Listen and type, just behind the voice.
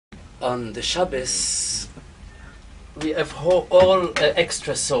on the Shabbos, we have all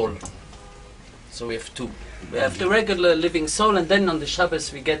extra soul. So we have two. We have the regular living soul, and then on the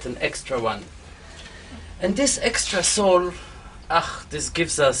Shabbos we get an extra one. And this extra soul, this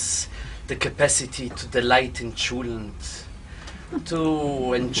gives us the capacity to delight in Schulent,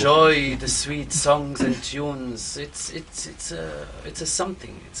 to enjoy the sweet songs and tunes. It's a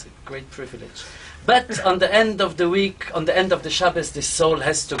something. It's a great privilege. But on the end of the week, on the end of the Shabbos, this soul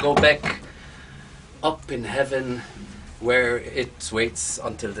has to go back up in heaven, where it waits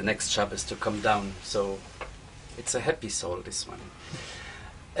until the next Shabbos to come down. So it's a happy soul, this one.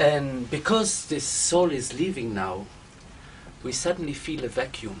 And because this soul is leaving now, we suddenly feel a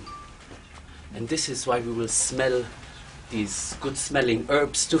vacuum. And this is why we will smell these good-smelling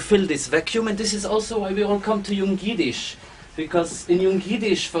herbs to fill this vacuum. And this is also why we all come to Young Yiddish. Because in Young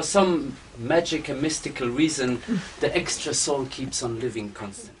Yiddish, for some magic and mystical reason, the extra soul keeps on living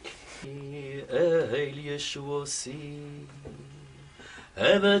constantly.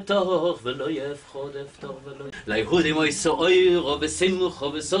 Ebetoch velo yefchod eftoch velo Leihudim oiso oiro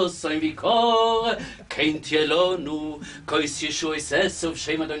v'simcho v'sosoim vikor Kein tielonu Kois Yeshu oisesov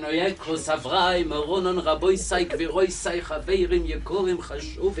Shem Adonai Ekos Avrai Meronon Raboisai Kviroisai Chaveirim Yekorim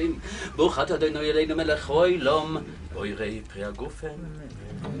Chashuvim Buchat Adonai Eleinu Melech Oilom Boirei Pri Agufen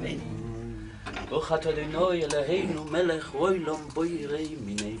Buchat Adonai Eleinu Melech Oilom Boirei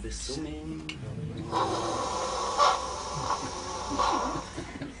Minei Besumim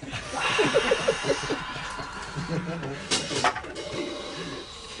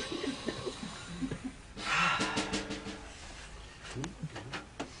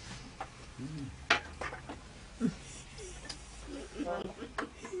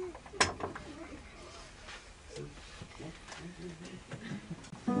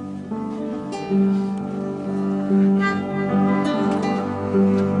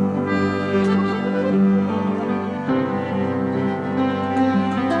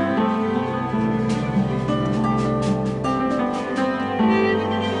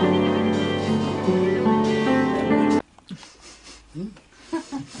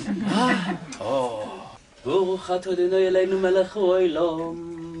Buchat Adonai Eleinu Melech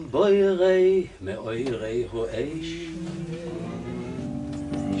Oilom Boirei Me'oirei Ho'eish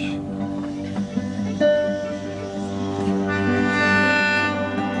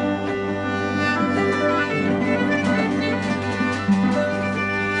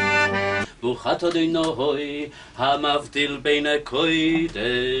Buchat Adonai Hamavdil Bein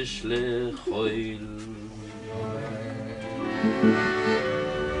HaKodesh Lechoil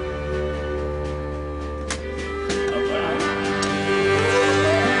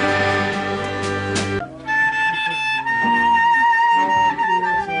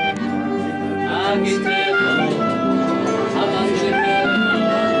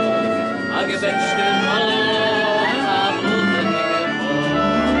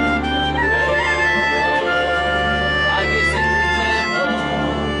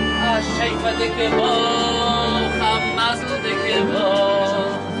Hamazl de Kevor,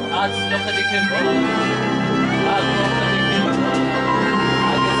 Atzloch de Kevor,